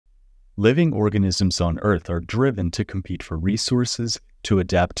Living organisms on Earth are driven to compete for resources, to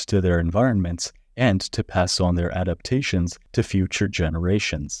adapt to their environments, and to pass on their adaptations to future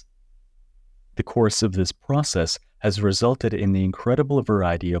generations. The course of this process has resulted in the incredible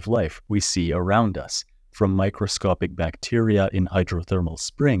variety of life we see around us, from microscopic bacteria in hydrothermal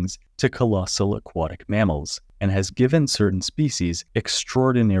springs to colossal aquatic mammals, and has given certain species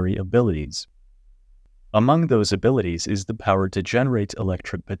extraordinary abilities. Among those abilities is the power to generate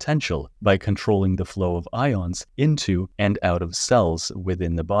electric potential by controlling the flow of ions into and out of cells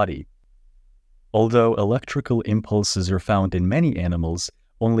within the body. Although electrical impulses are found in many animals,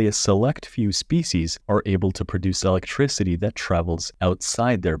 only a select few species are able to produce electricity that travels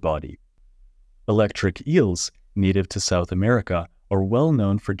outside their body. Electric eels, native to South America, are well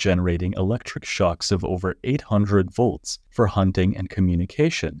known for generating electric shocks of over 800 volts for hunting and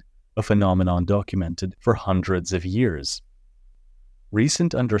communication, a phenomenon documented for hundreds of years.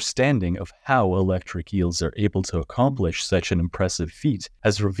 Recent understanding of how electric eels are able to accomplish such an impressive feat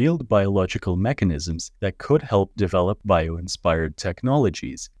has revealed biological mechanisms that could help develop bio-inspired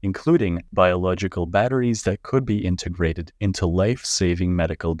technologies, including biological batteries that could be integrated into life-saving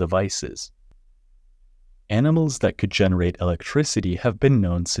medical devices. Animals that could generate electricity have been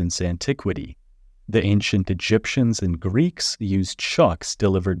known since antiquity. The ancient Egyptians and Greeks used shocks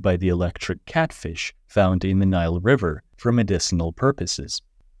delivered by the electric catfish found in the Nile River for medicinal purposes.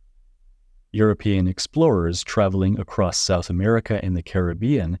 European explorers traveling across South America and the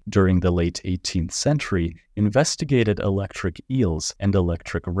Caribbean during the late 18th century investigated electric eels and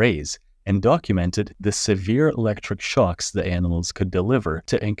electric rays and documented the severe electric shocks the animals could deliver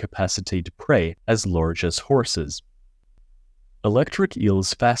to incapacitate prey as large as horses. Electric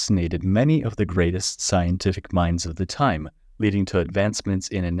eels fascinated many of the greatest scientific minds of the time, leading to advancements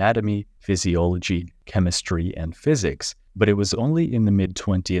in anatomy, physiology, chemistry, and physics, but it was only in the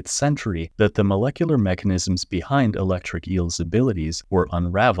mid-20th century that the molecular mechanisms behind electric eels' abilities were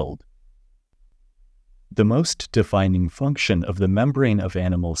unraveled. The most defining function of the membrane of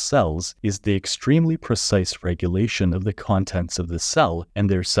animal cells is the extremely precise regulation of the contents of the cell and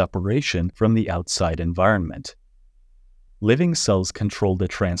their separation from the outside environment. Living cells control the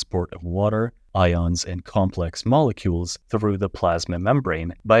transport of water, ions, and complex molecules through the plasma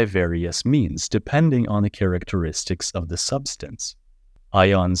membrane by various means depending on the characteristics of the substance.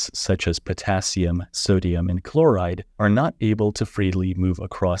 Ions such as potassium, sodium, and chloride are not able to freely move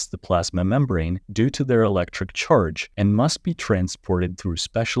across the plasma membrane due to their electric charge and must be transported through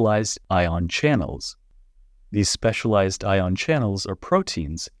specialized ion channels. These specialized ion channels are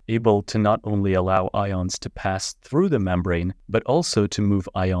proteins, able to not only allow ions to pass through the membrane, but also to move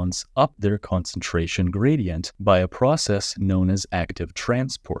ions up their concentration gradient by a process known as active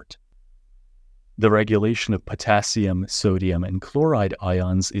transport. The regulation of potassium, sodium, and chloride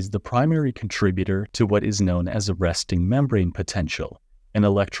ions is the primary contributor to what is known as a resting membrane potential, an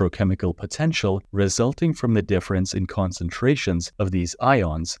electrochemical potential resulting from the difference in concentrations of these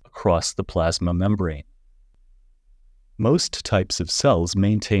ions across the plasma membrane. Most types of cells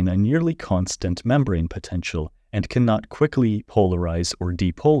maintain a nearly constant membrane potential and cannot quickly polarize or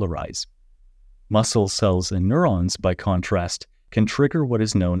depolarize. Muscle cells and neurons, by contrast, can trigger what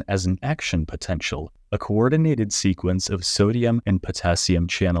is known as an action potential, a coordinated sequence of sodium and potassium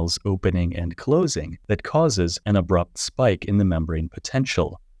channels opening and closing that causes an abrupt spike in the membrane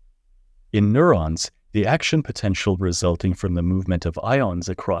potential. In neurons, the action potential resulting from the movement of ions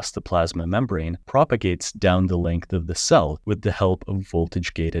across the plasma membrane propagates down the length of the cell with the help of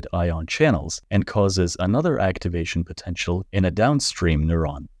voltage-gated ion channels and causes another activation potential in a downstream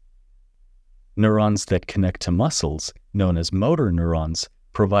neuron. Neurons that connect to muscles, known as motor neurons,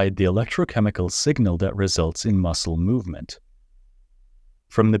 provide the electrochemical signal that results in muscle movement.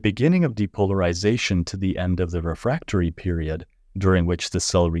 From the beginning of depolarization to the end of the refractory period, during which the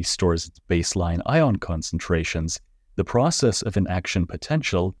cell restores its baseline ion concentrations, the process of an action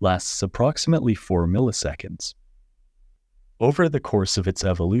potential lasts approximately 4 milliseconds. Over the course of its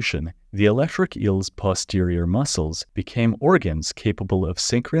evolution, the electric eel's posterior muscles became organs capable of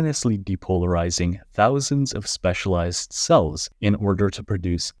synchronously depolarizing thousands of specialized cells in order to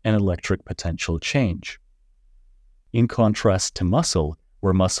produce an electric potential change. In contrast to muscle,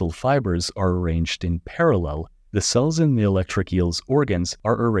 where muscle fibers are arranged in parallel, the cells in the electric eel's organs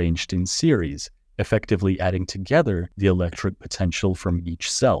are arranged in series, effectively adding together the electric potential from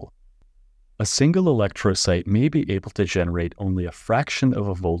each cell. A single electrocyte may be able to generate only a fraction of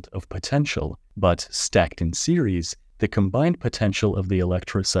a volt of potential, but stacked in series, the combined potential of the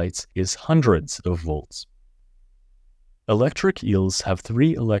electrocytes is hundreds of volts. Electric eels have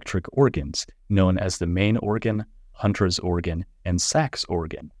 3 electric organs, known as the main organ, Hunter's organ, and Sachs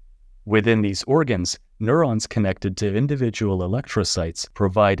organ. Within these organs, neurons connected to individual electrocytes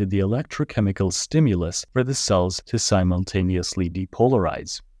provided the electrochemical stimulus for the cells to simultaneously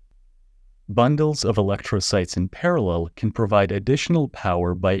depolarize. Bundles of electrocytes in parallel can provide additional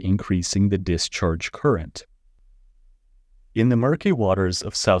power by increasing the discharge current. In the murky waters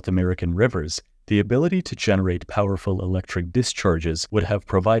of South American rivers, the ability to generate powerful electric discharges would have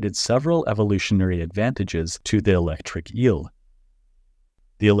provided several evolutionary advantages to the electric eel.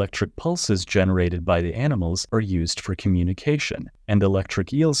 The electric pulses generated by the animals are used for communication, and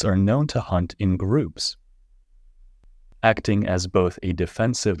electric eels are known to hunt in groups. Acting as both a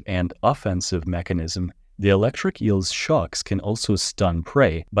defensive and offensive mechanism, the electric eel's shocks can also stun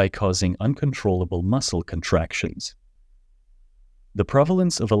prey by causing uncontrollable muscle contractions. The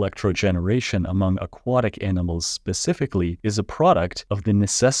prevalence of electrogeneration among aquatic animals specifically is a product of the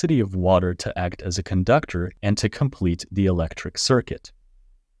necessity of water to act as a conductor and to complete the electric circuit.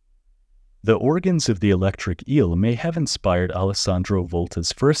 The organs of the electric eel may have inspired Alessandro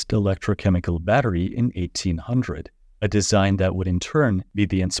Volta's first electrochemical battery in 1800, a design that would in turn be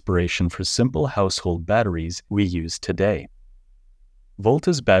the inspiration for simple household batteries we use today.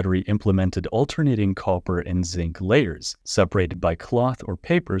 Volta's battery implemented alternating copper and zinc layers, separated by cloth or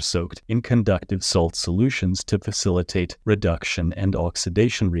paper soaked in conductive salt solutions to facilitate reduction and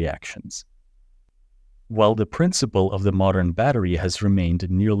oxidation reactions. While the principle of the modern battery has remained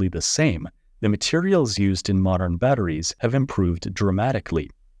nearly the same, the materials used in modern batteries have improved dramatically.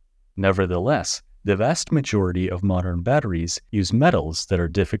 Nevertheless, the vast majority of modern batteries use metals that are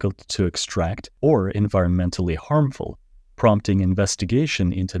difficult to extract or environmentally harmful, prompting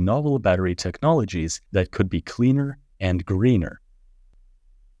investigation into novel battery technologies that could be cleaner and greener.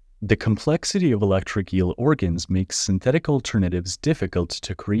 The complexity of electric eel organs makes synthetic alternatives difficult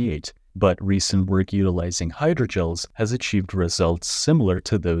to create, but recent work utilizing hydrogels has achieved results similar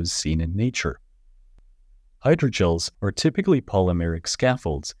to those seen in nature. Hydrogels are typically polymeric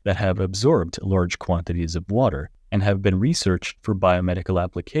scaffolds that have absorbed large quantities of water and have been researched for biomedical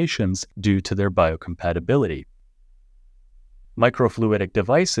applications due to their biocompatibility. Microfluidic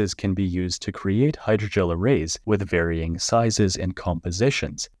devices can be used to create hydrogel arrays with varying sizes and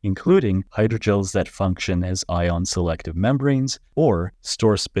compositions, including hydrogels that function as ion-selective membranes or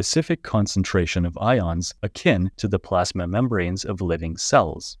store specific concentration of ions akin to the plasma membranes of living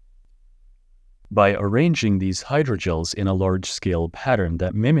cells. By arranging these hydrogels in a large-scale pattern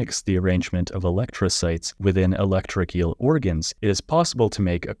that mimics the arrangement of electrocytes within electric eel organs, it is possible to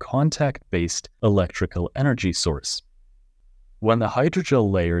make a contact-based electrical energy source. When the hydrogel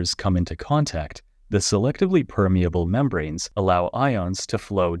layers come into contact, the selectively permeable membranes allow ions to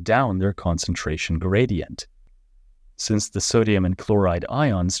flow down their concentration gradient. Since the sodium and chloride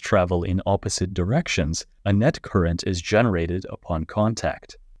ions travel in opposite directions, a net current is generated upon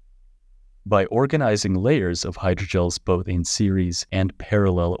contact. By organizing layers of hydrogels both in series and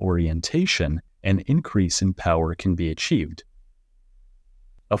parallel orientation, an increase in power can be achieved.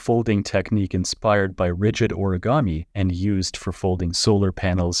 A folding technique inspired by rigid origami and used for folding solar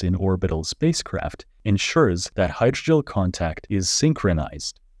panels in orbital spacecraft ensures that hydrogel contact is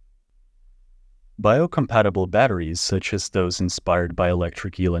synchronized. Biocompatible batteries, such as those inspired by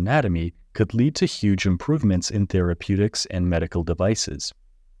electric eel anatomy, could lead to huge improvements in therapeutics and medical devices.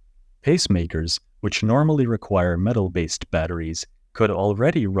 Pacemakers, which normally require metal-based batteries, could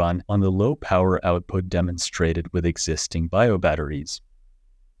already run on the low power output demonstrated with existing biobatteries.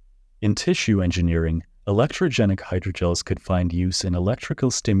 In tissue engineering, electrogenic hydrogels could find use in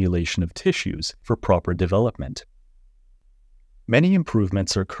electrical stimulation of tissues for proper development. Many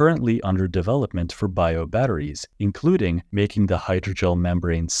improvements are currently under development for biobatteries, including making the hydrogel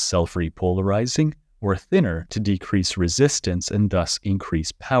membranes self-repolarizing or thinner to decrease resistance and thus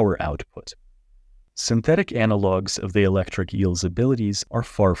increase power output. Synthetic analogs of the electric eel's abilities are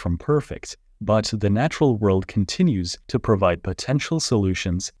far from perfect, but the natural world continues to provide potential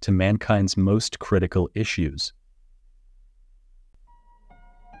solutions to mankind's most critical issues.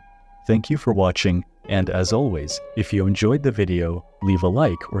 Thank you for watching, and as always, if you enjoyed the video, leave a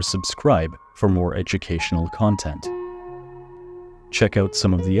like or subscribe for more educational content. Check out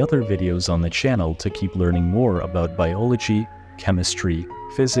some of the other videos on the channel to keep learning more about biology, chemistry,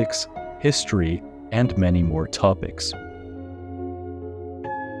 physics, history, and many more topics.